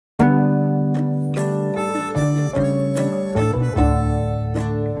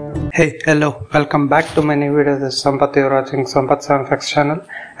Hey, hello, welcome back to my new video. This is Sampath. You're watching Sampath 7X channel.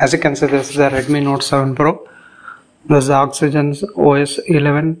 As you can see, this is the Redmi Note 7 Pro. This is the OxygenOS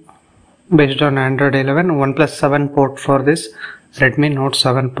 11 based on Android 11, OnePlus 7 port for this Redmi Note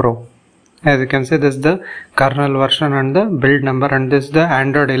 7 Pro. As you can see, this is the kernel version and the build number, and this is the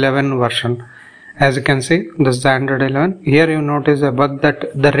Android 11 version. As you can see, this is the Android 11. Here you notice a bug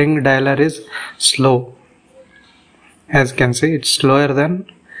that the ring dialer is slow. As you can see, it's slower than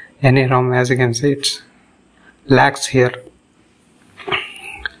any ROM. As you can see, it's lags here.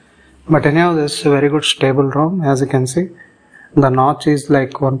 But anyhow, this is a very good stable ROM. As you can see, the notch is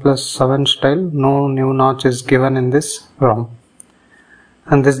like OnePlus 7 style. No new notch is given in this ROM.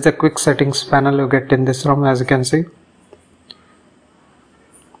 And this is the quick settings panel you get in this ROM. As you can see,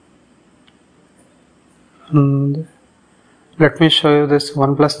 and let me show you this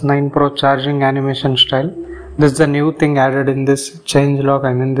OnePlus 9 Pro charging animation style. This is the new thing added in this changelog,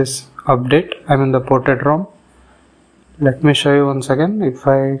 this update, the ported ROM. Let me show you once again.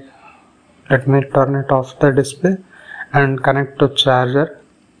 Let me turn it off the display and connect to charger.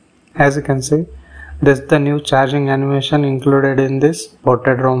 As you can see, this is the new charging animation included in this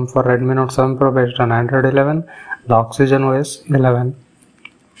ported ROM for Redmi Note 7 Pro based on Android 11, the OxygenOS 11.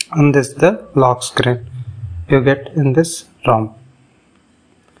 And this is the lock screen you get in this ROM.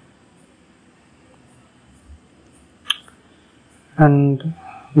 And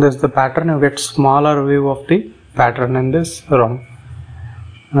this is the pattern. You get smaller view of the pattern in this ROM.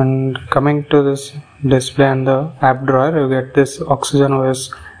 And coming to this display and the app drawer, you get this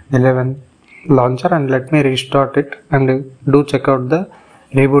OxygenOS 11 launcher. And let me restart it, and do check out the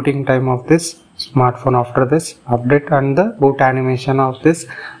rebooting time of this smartphone after this update and the boot animation of this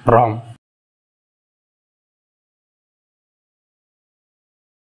ROM.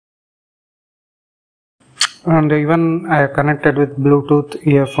 And even I connected with Bluetooth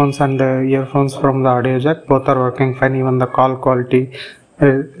earphones and the earphones from the audio jack. Both are working fine. Even the call quality,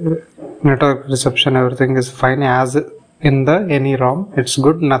 network reception, everything is fine as in the any ROM. It's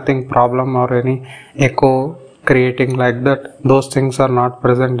good. Nothing problem or any echo creating like that. Those things are not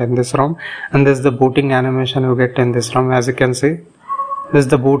present in this ROM. And this is the booting animation you get in this ROM. As you can see, this is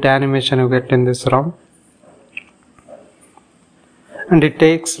the boot animation you get in this ROM. And it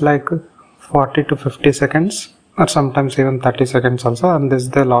takes like 40 to 50 seconds or sometimes even 30 seconds also. And this is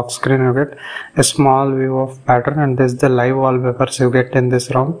the lock screen. You get a small view of pattern, and this is the live wallpapers you get in this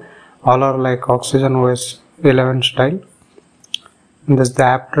ROM. All are like OxygenOS 11 style. And this is the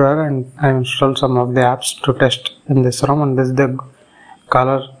app drawer, and I installed some of the apps to test in this ROM. And this is the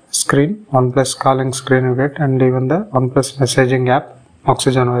color screen, OnePlus calling screen you get, and even the OnePlus messaging app,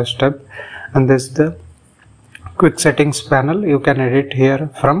 OxygenOS tab. And this is the quick settings panel. You can edit here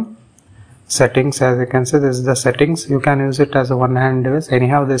from settings. As you can see, this is the settings. You can use it as a one-hand device.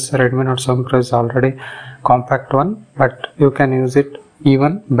 Anyhow, this Redmi Note 7 Pro is already compact one, but you can use it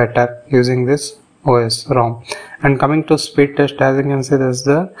even better using this OS ROM. And coming to speed test, as you can see, this is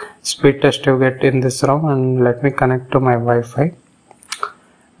the speed test you get in this ROM. And let me connect to my Wi-Fi.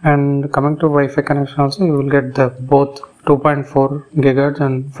 And coming to Wi-Fi connection also, you will get the both 2.4 GHz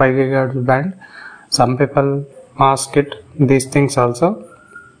and 5 GHz band. Some people ask it these things also.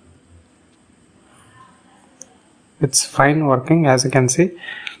 It's fine working. As you can see,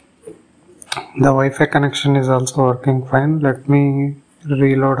 the Wi-Fi connection is also working fine. Let me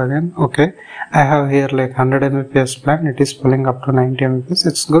reload again. Okay, I have here like 100 Mbps plan. It is pulling up to 90 Mbps.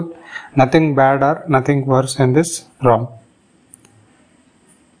 It's good. Nothing bad or nothing worse in this ROM.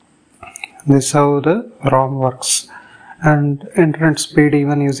 This is how the ROM works. And internet speed,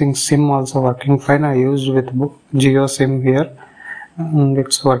 even using SIM, also working fine. I used with Jio SIM here, and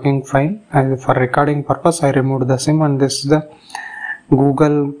it's working fine. And for recording purpose, I removed the SIM. And this is the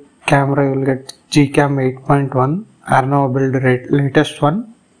Google camera. You will get Gcam 8.1 Arno build rate, latest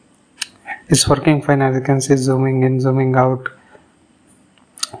one. It's working fine. As you can see, zooming in, zooming out,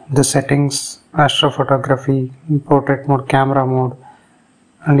 the settings, astrophotography, portrait mode, camera mode,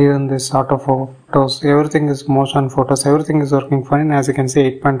 and even this auto photos, everything is motion photos, everything is working fine. As you can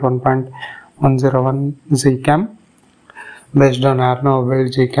see, 8.1.101 Gcam based on Arno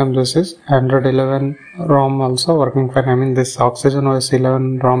build Gcam. This is Android 11 ROM also working fine. This OxygenOS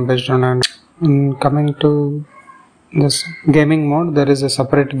 11 ROM based on Android. Coming to this gaming mode, there is a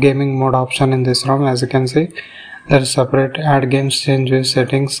separate gaming mode option in this ROM. As you can see, there is separate add games, change view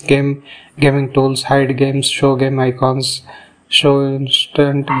settings, gaming tools, hide games, show game icons, show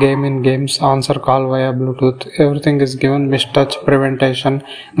instant game in games, answer call via Bluetooth. Everything is given. Mistouch prevention,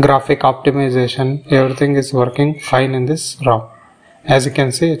 graphic optimization, everything is working fine in this ROM. As you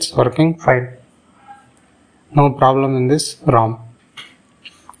can see, it's working fine. No problem in this ROM.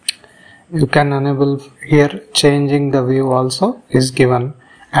 You can enable here. Changing the view also is given.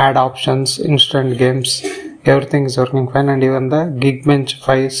 Add options, instant games, everything is working fine, and even the Geekbench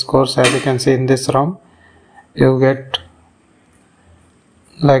 5 scores, as you can see in this ROM, you get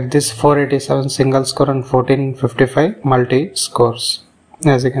like this 487 single score and 1455 multi scores.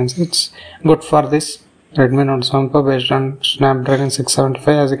 As you can see, it's good for this Redmi Note 7 Pro based on Snapdragon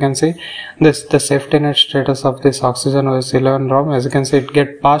 675. As you can see, this the safety net status of this OxygenOS 11 ROM. As you can see, it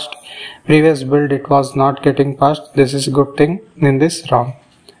get passed. Previous build it was not getting passed. This is a good thing in this ROM.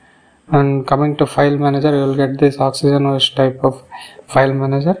 And coming to file manager, you will get this OxygenOS type of file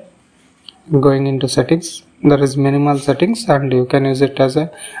manager. Going into settings, there is minimal settings and you can use it as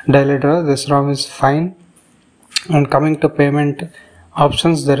a daily drawer. This ROM is fine. And coming to payment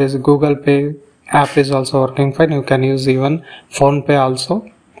options, there is Google Pay app is also working fine. You can use even phone pay also,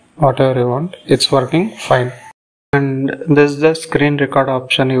 whatever you want, it's working fine. And this is the screen record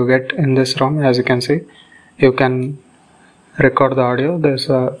option you get in this ROM. As you can see, you can record the audio. There's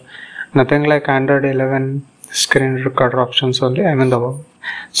nothing like Android 11 screen recorder options only. I mean the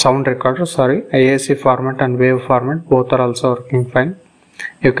sound recorder, sorry, AAC format and wave format, both are also working fine.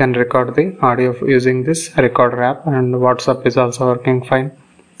 You can record the audio using this recorder app, and WhatsApp is also working fine.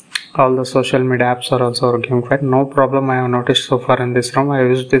 All the social media apps are also working fine. No problem I have noticed so far in this ROM. I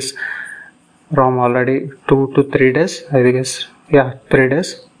used this ROM already 2 to 3 days, I guess. Yeah, 3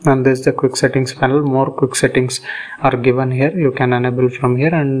 days. And this is the quick settings panel. More quick settings are given here. You can enable from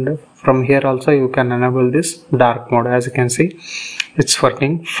here, and from here also you can enable this dark mode. As you can see, it's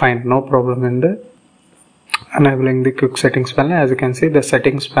working fine. No problem in the enabling the quick settings panel. As you can see, the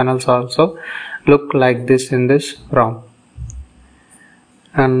settings panels also look like this in this ROM.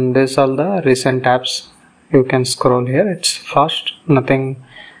 And this all the recent apps. You can scroll here. It's fast, nothing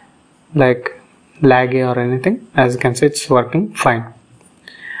like laggy or anything. As you can see, it's working fine.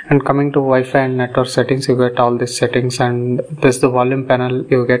 And coming to Wi-Fi and network settings, you get all these settings, and this is the volume panel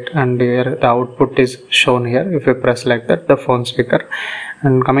you get, and here the output is shown here. If you press like that, the phone speaker.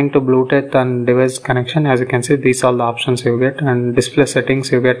 And coming to Bluetooth and device connection, as you can see, these are the options you get. And display settings,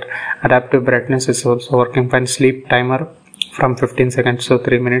 you get adaptive brightness is also working fine. Sleep timer from 15 seconds to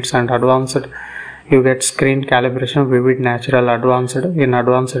 3 minutes, and advanced you get screen calibration, vivid, natural, advanced. In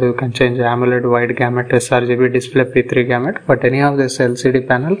advanced you can change AMOLED, wide gamut, sRGB display, P3 gamut, but anyhow this LCD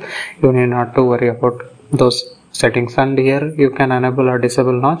panel you need not to worry about those settings. And here you can enable or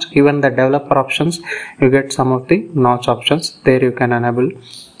disable notch. Even the developer options, you get some of the notch options there you can enable.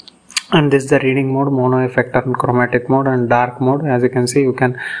 And this is the reading mode, mono effect and chromatic mode, and dark mode. As you can see, you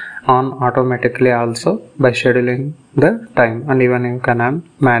can on automatically also by scheduling the time, and even you can on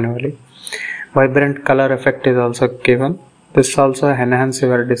manually. Vibrant color effect is also given. This also enhance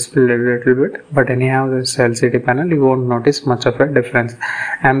your display a little bit, but anyhow this LCD panel you won't notice much of a difference.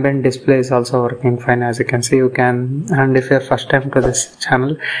 Ambient display is also working fine. As you can see, you can, and if you're first time to this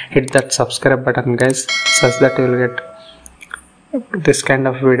channel, hit that subscribe button guys, such that you will get this kind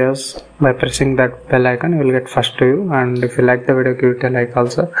of videos. By pressing that bell icon you will get first to you, and if you like the video, give it a like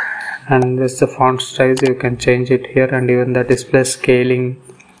also. And this is the font size, you can change it here, and even the display scaling,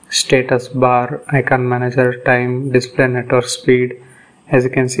 status bar, icon manager, time, display network speed. As you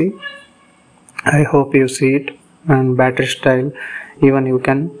can see, I hope you see it. And battery style, even you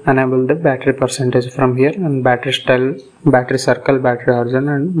can enable the battery percentage from here, and battery style, battery circle, battery origin,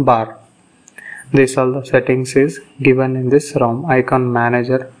 and bar. This all the settings is given in this ROM. Icon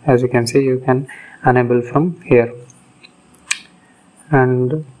manager, as you can see, you can enable from here.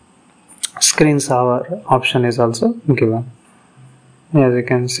 And screen saver option is also given. As you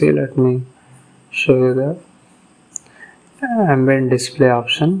can see, let me show you the ambient display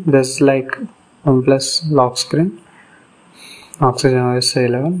option. This is like OnePlus lock screen, OxygenOS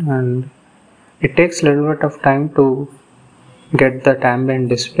 11, and it takes a little bit of time to get that ambient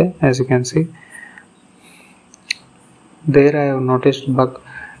display. As you can see, there I have noticed bug.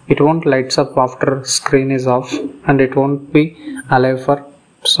 It won't lights up after screen is off, and it won't be alive for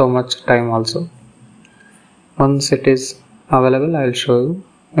so much time also. Once it is available, I will show you.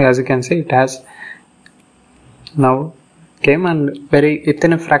 As you can see, it has now came, and very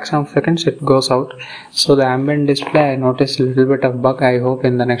within a fraction of seconds it goes out. So the ambient display, I noticed a little bit of bug. I hope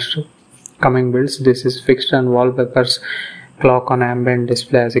in the next coming builds this is fixed. And wallpapers, clock on ambient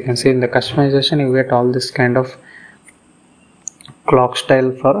display. As you can see in the customization, you get all this kind of clock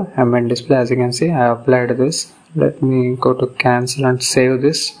style for ambient display. As you can see, I applied this. Let me go to cancel and save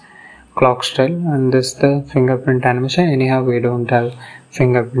this clock style. And this the fingerprint animation. Anyhow we don't have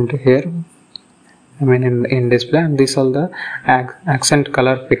fingerprint here, I mean in display. And this all the accent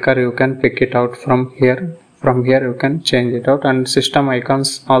color picker, you can pick it out from here From here you can change it out, and system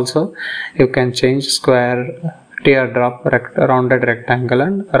icons also you can change: square, teardrop, rounded rectangle,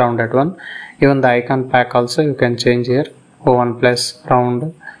 and rounded one. Even the icon pack also you can change here: OnePlus,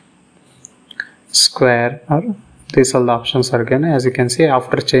 round, square, or these all the options are given. As you can see,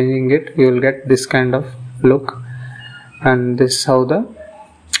 after changing it you will get this kind of look, and this is how the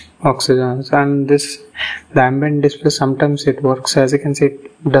oxygen. And this, the ambient display, sometimes it works. As you can see,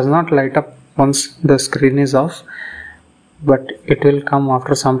 it does not light up once the screen is off, but it will come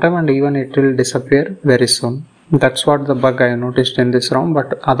after some time, and even it will disappear very soon. That's what the bug I noticed in this ROM.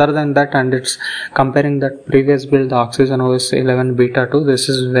 But other than that, and it's comparing that previous build, the OxygenOS 11 beta 2, this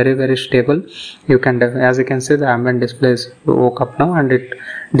is very stable. You can, as you can see, the ambient display is woke up now, and it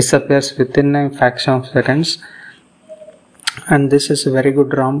disappears within a fraction of seconds. And this is a very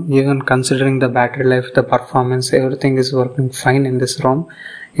good ROM, even considering the battery life, the performance, everything is working fine in this ROM.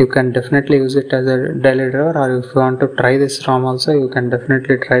 You can definitely use it as a daily driver, or if you want to try this ROM also, you can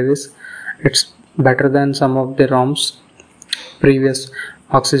definitely try this. It's better than some of the ROMs, previous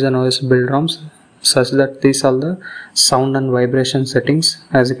OxygenOS build ROMs, such that these are the sound and vibration settings.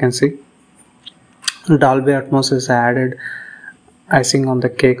 As you can see, Dolby Atmos is added icing on the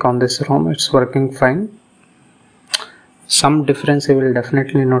cake on this ROM. It's working fine. Some difference you will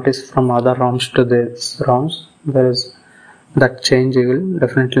definitely notice from other ROMs to this ROMs. There is that change you will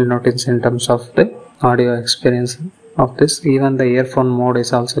definitely notice in terms of the audio experience of this. Even the earphone mode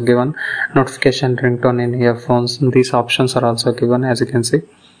is also given, notification ringtone in earphones. These options are also given. As you can see,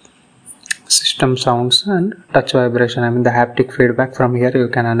 system sounds and touch vibration, I mean the haptic feedback, from here you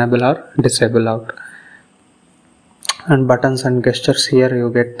can enable or disable out. And buttons and gestures, here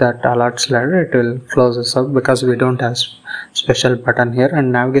you get that alert slider, it will close this out because we don't have special button here.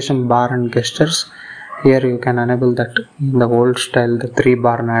 And navigation bar and gestures, here you can enable that in the old style, the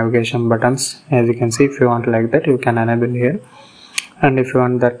 3-bar navigation buttons. As you can see, if you want like that, you can enable here. And if you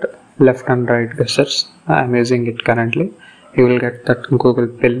want that left and right gestures, I am using it currently, you will get that Google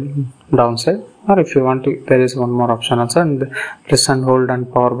pill downside. Or if you want to, there is one more option also, and press and hold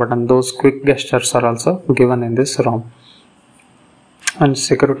and power button, those quick gestures are also given in this ROM. And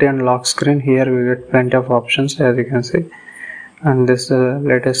security and lock screen, here we get plenty of options, as you can see. And this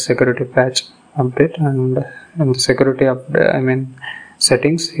latest security patch update, and in the security update,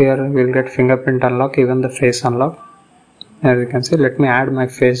 settings, here we will get fingerprint unlock, even the face unlock. As you can see, let me add my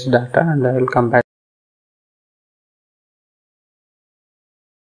face data and I will come back.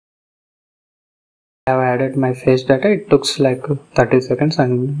 I have added my face data. It took like 30 seconds,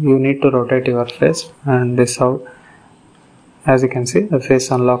 and you need to rotate your face, and this how, as you can see, the face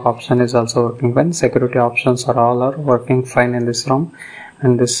unlock option is also working fine. Security options are working fine in this ROM.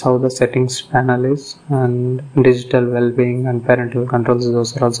 And this is how the settings panel is, and digital well-being and parental controls,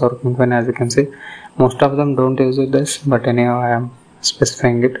 those are also working fine. As you can see, most of them don't use this, but anyhow I am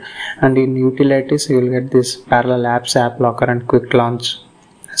specifying it. And in utilities, you will get this parallel apps, app locker, and quick launch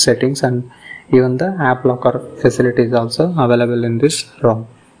settings, and even the app locker facility is also available in this ROM.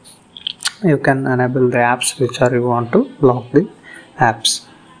 You can enable the apps which are you want to lock the apps.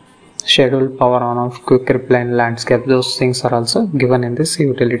 Schedule, power on off, quick reply in landscape, those things are also given in this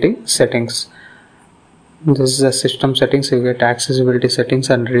utility settings. This is the system settings. You get accessibility settings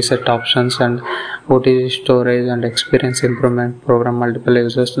and reset options, and OTG storage and experience improvement, program multiple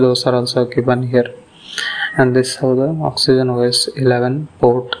users, those are also given here. And this is how the OxygenOS 11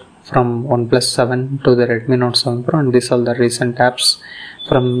 port from OnePlus 7 to the Redmi Note 7 Pro, and these are the recent apps.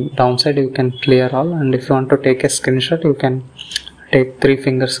 From downside you can clear all, and if you want to take a screenshot, you can take 3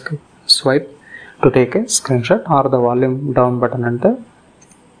 fingers swipe to take a screenshot, or the volume down button and the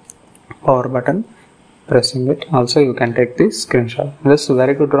power button, pressing it also you can take the screenshot. This is a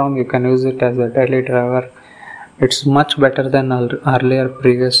very good ROM, you can use it as a daily driver. It's much better than earlier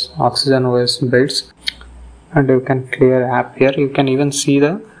previous OxygenOS builds. And you can clear app here. You can even see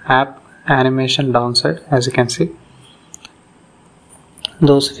the app animation downside. As you can see,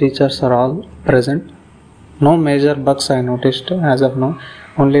 those features are all present. No major bugs I noticed as of now.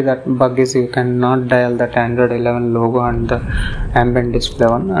 Only that bug is you cannot dial that Android 11 logo and the ambient display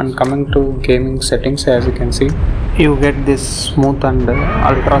one. And coming to gaming settings, as you can see, you get this smooth and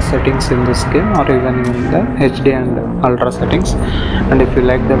ultra settings in this game, or even in the HD and ultra settings. And if you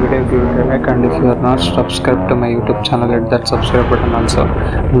like the video, give it a like, and if you are not subscribed to my YouTube channel, hit that subscribe button also,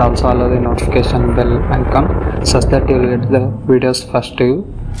 and also allow the notification bell icon, such that you will get the videos first to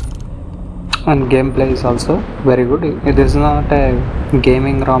you. And gameplay is also very good. It is not a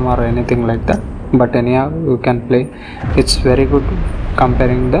gaming ROM or anything like that, but anyhow you can play. It's very good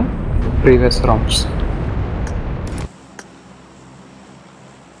comparing the previous ROMs.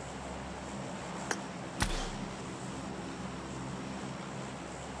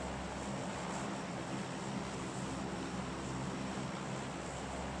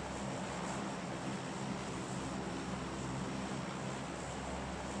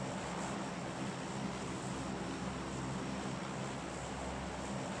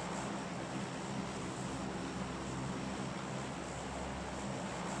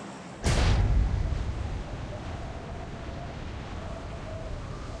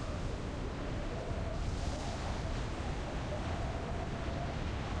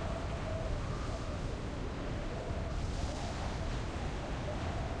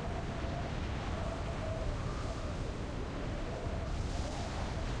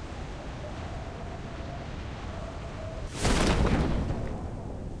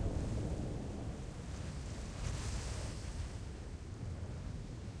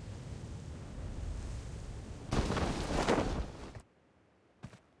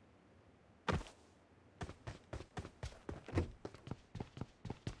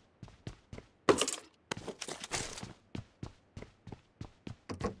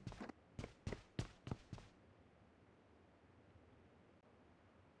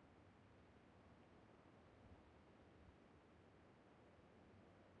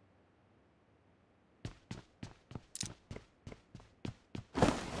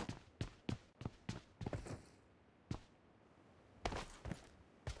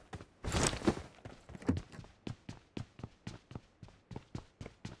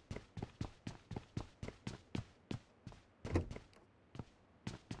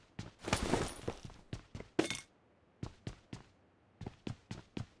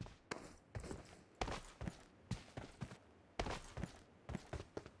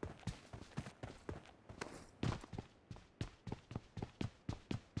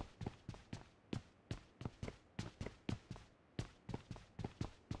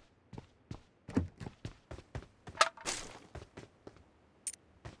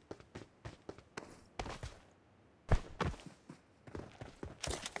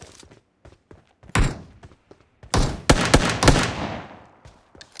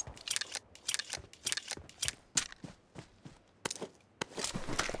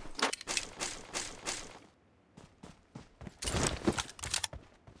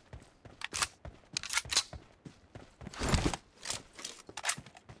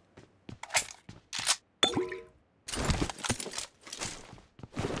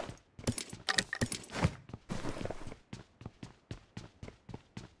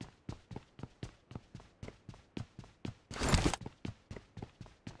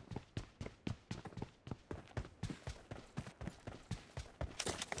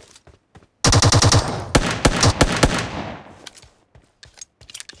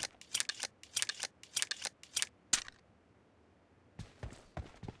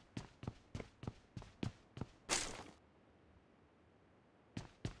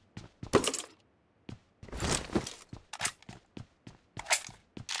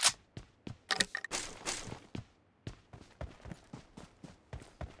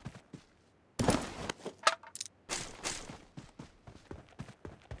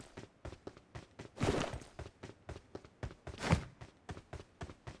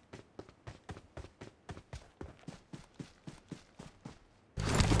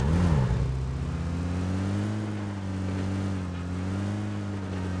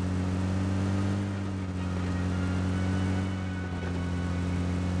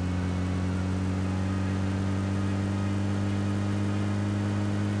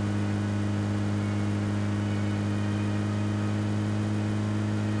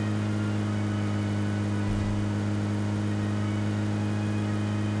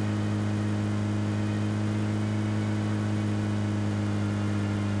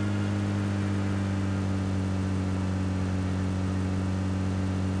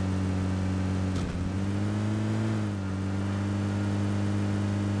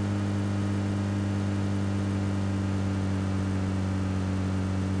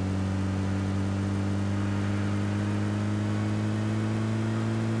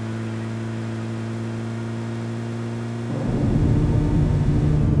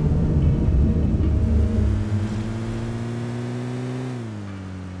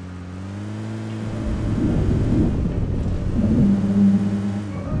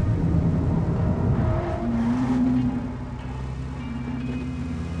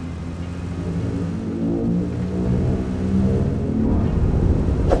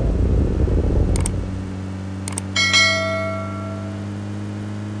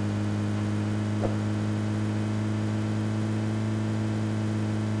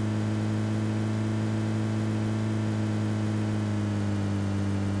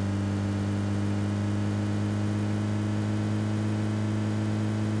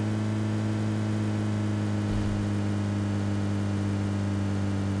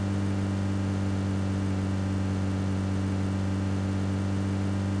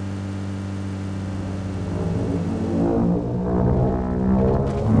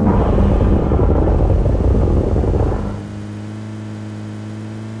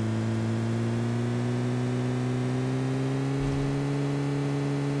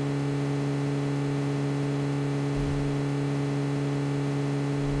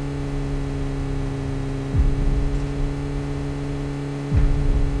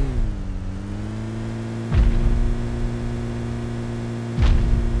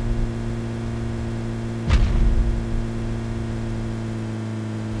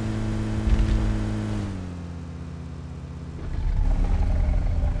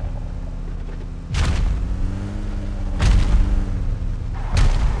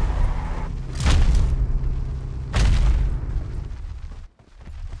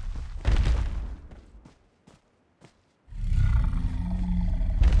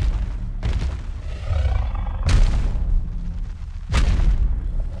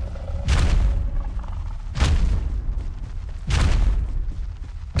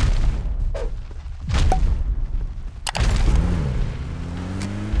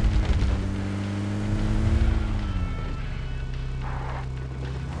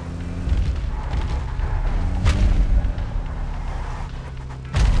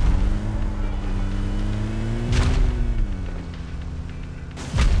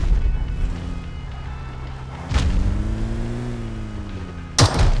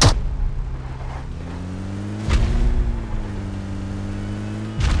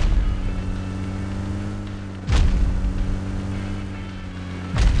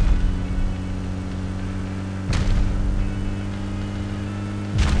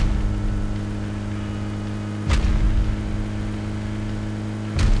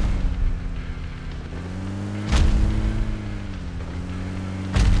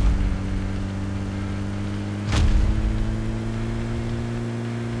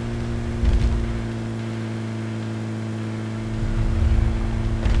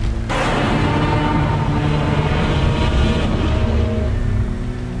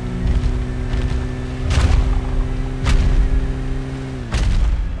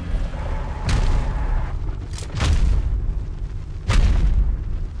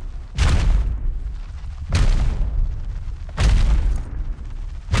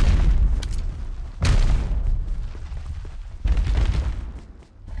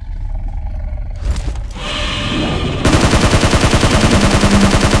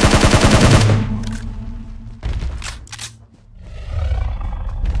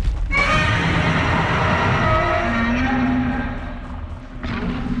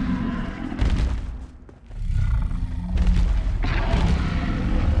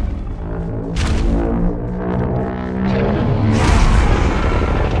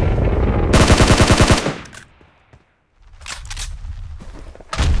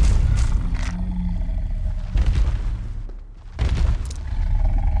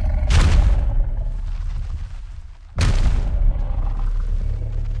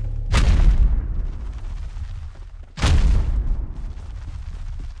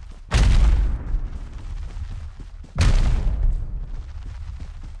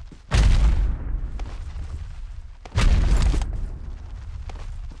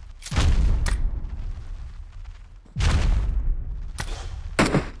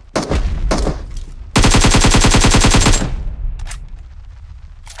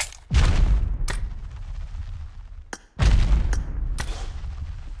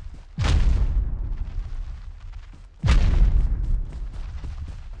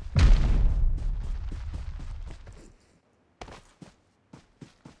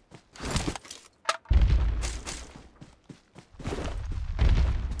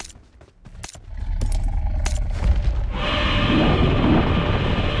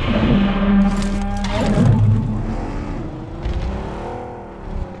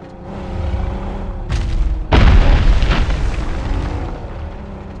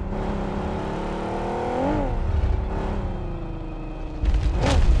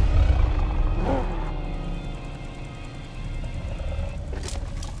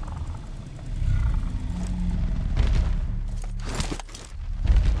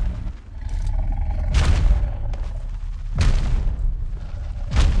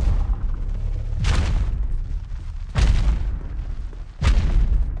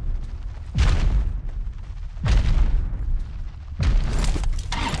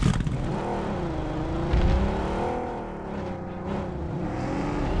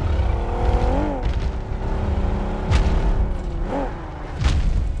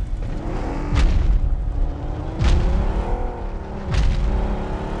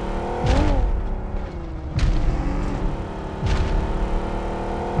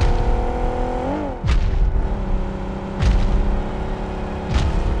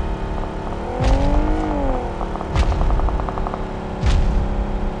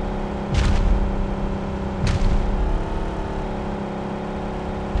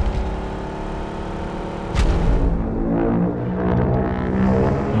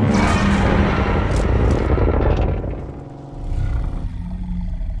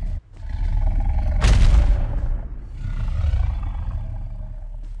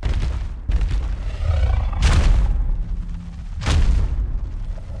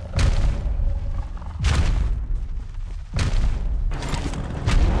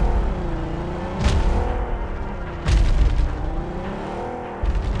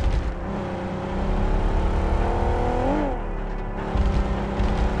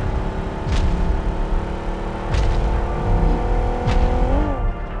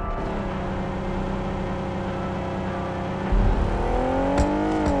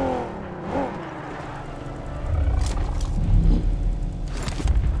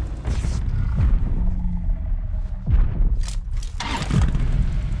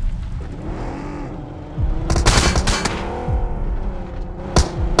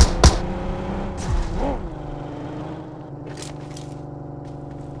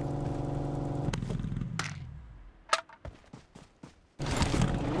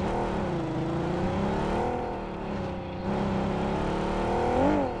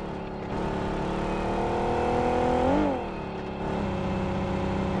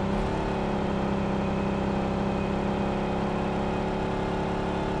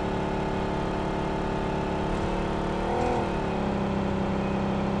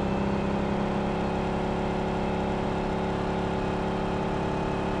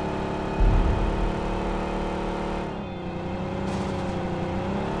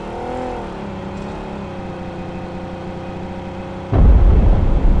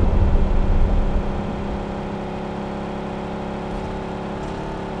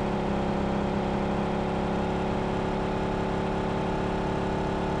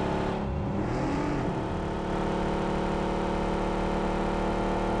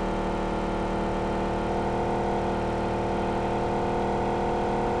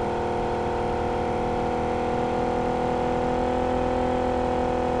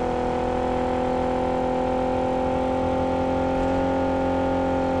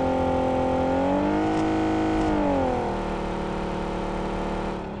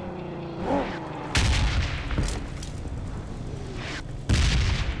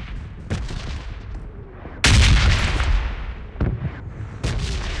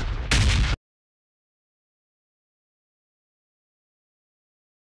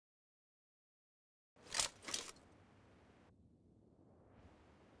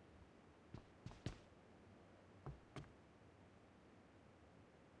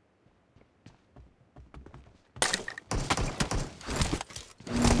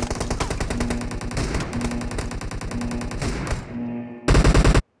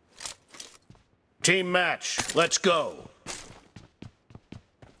 Team match, let's go.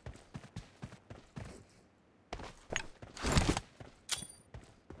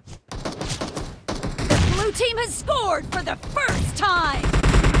 The blue team has scored for the first time!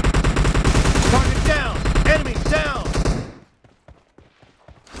 Target down! Enemy down!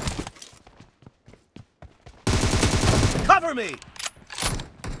 Cover me!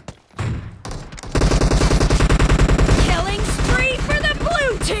 Killing spree for the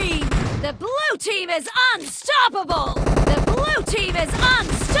blue team! The blue team is unstoppable! The blue team is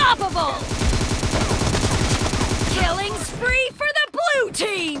unstoppable! Killing spree for the blue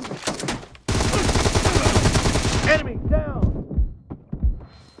team! Enemy down!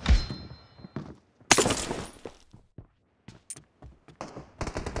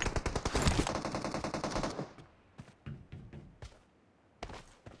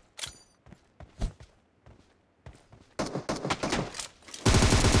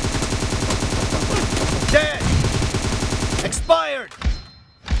 Dead! Expired!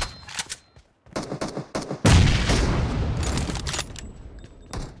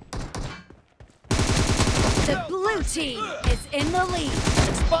 The blue team is in the lead.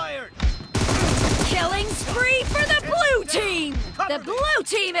 Expired! Killing spree for the blue team! The blue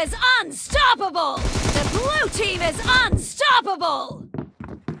team is unstoppable! The blue team is unstoppable!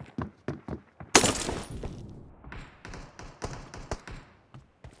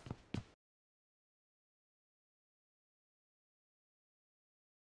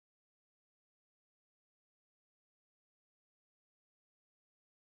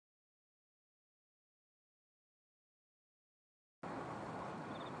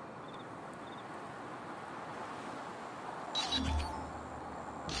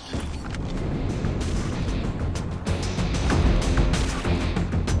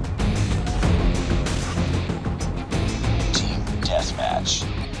 Team deathmatch.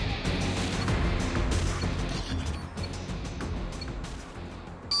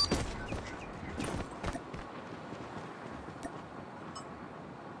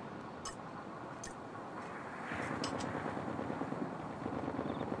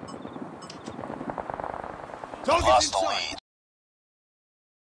 Lost the lead.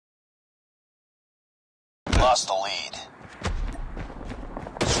 Lost the lead.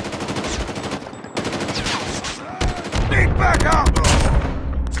 Need backup!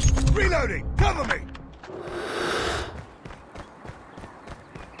 Reloading! Cover me!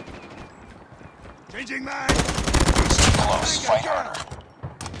 Changing mag! Close. Fight harder.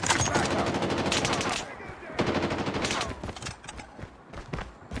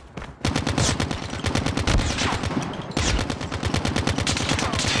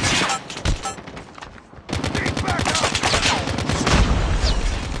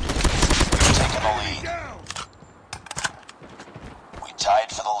 Taking the lead. We tied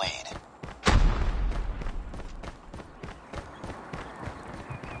for the lead.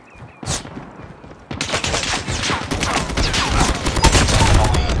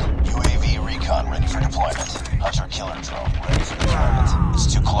 UAV recon ready for deployment. Hunter killer drone ready for deployment. It's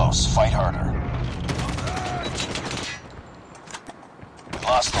too close. Fight harder. We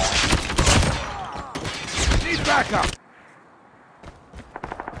lost the lead. Need backup!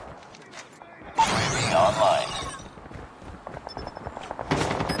 UAV online.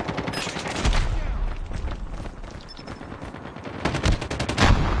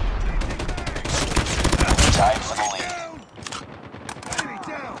 Tied for the lead. Enemy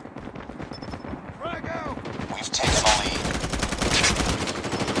down! Frag out! We've taken the lead.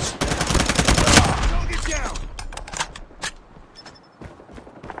 Target down!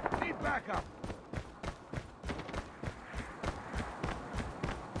 Need backup!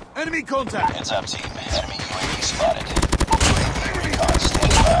 Enemy contact! Heads up, team. Enemy UAV spotted. UAV recon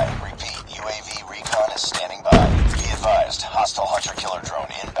standing by. Repeat, UAV recon is standing by. Be advised, hostile hunter killer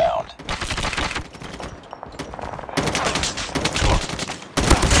drone inbound.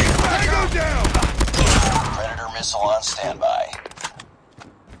 Tango down! Predator missile on standby.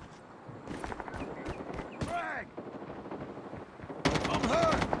 Frag! I'm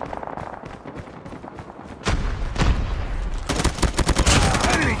hurt!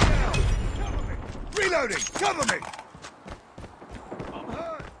 Enemy down! Cover me! Reloading! Cover me! I'm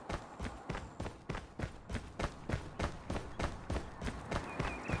hurt!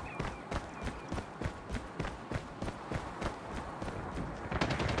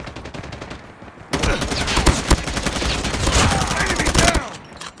 Enemy down!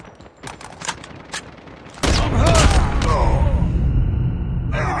 I'm hurt!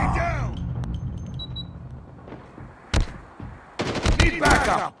 Enemy down! Need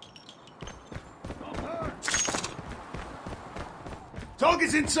backup! I'm hurt!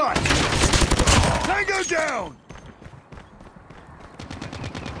 Target's in sight! Tango down!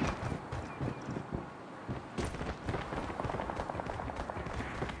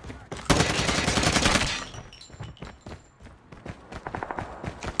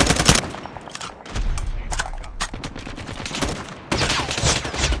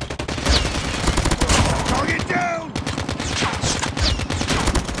 Target down!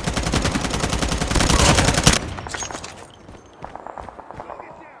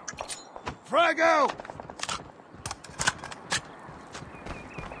 Frag out!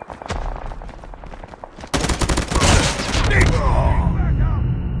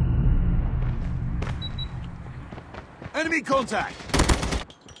 Enemy contact!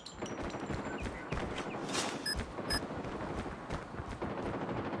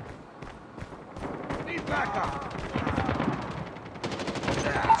 Need backup!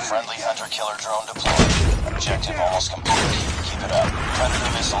 Friendly hunter-killer drone deployed. Objective almost complete. Keep it up.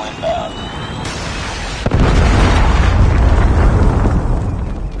 Predator missile inbound.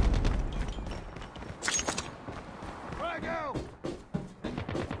 Frag out!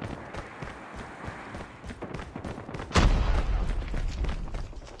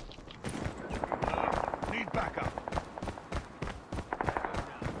 Need backup.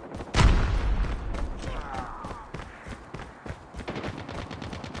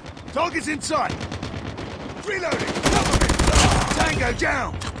 Target's in sight. Reloading. Cover me. Tango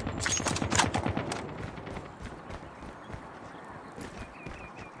down.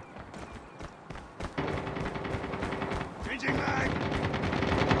 Changing mag.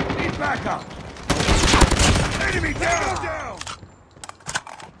 Need backup. Enemy down. Down.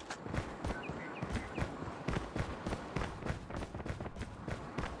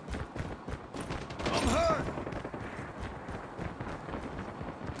 I'm hurt.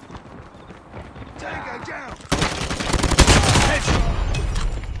 Tango down.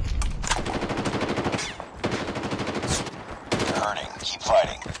 Hurting. Keep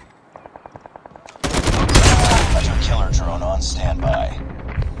fighting. Hunter-killer drone on standby.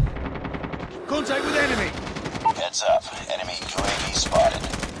 Contact with enemy. Heads up. Enemy UAV spotted.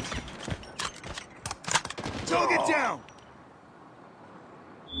 Target down.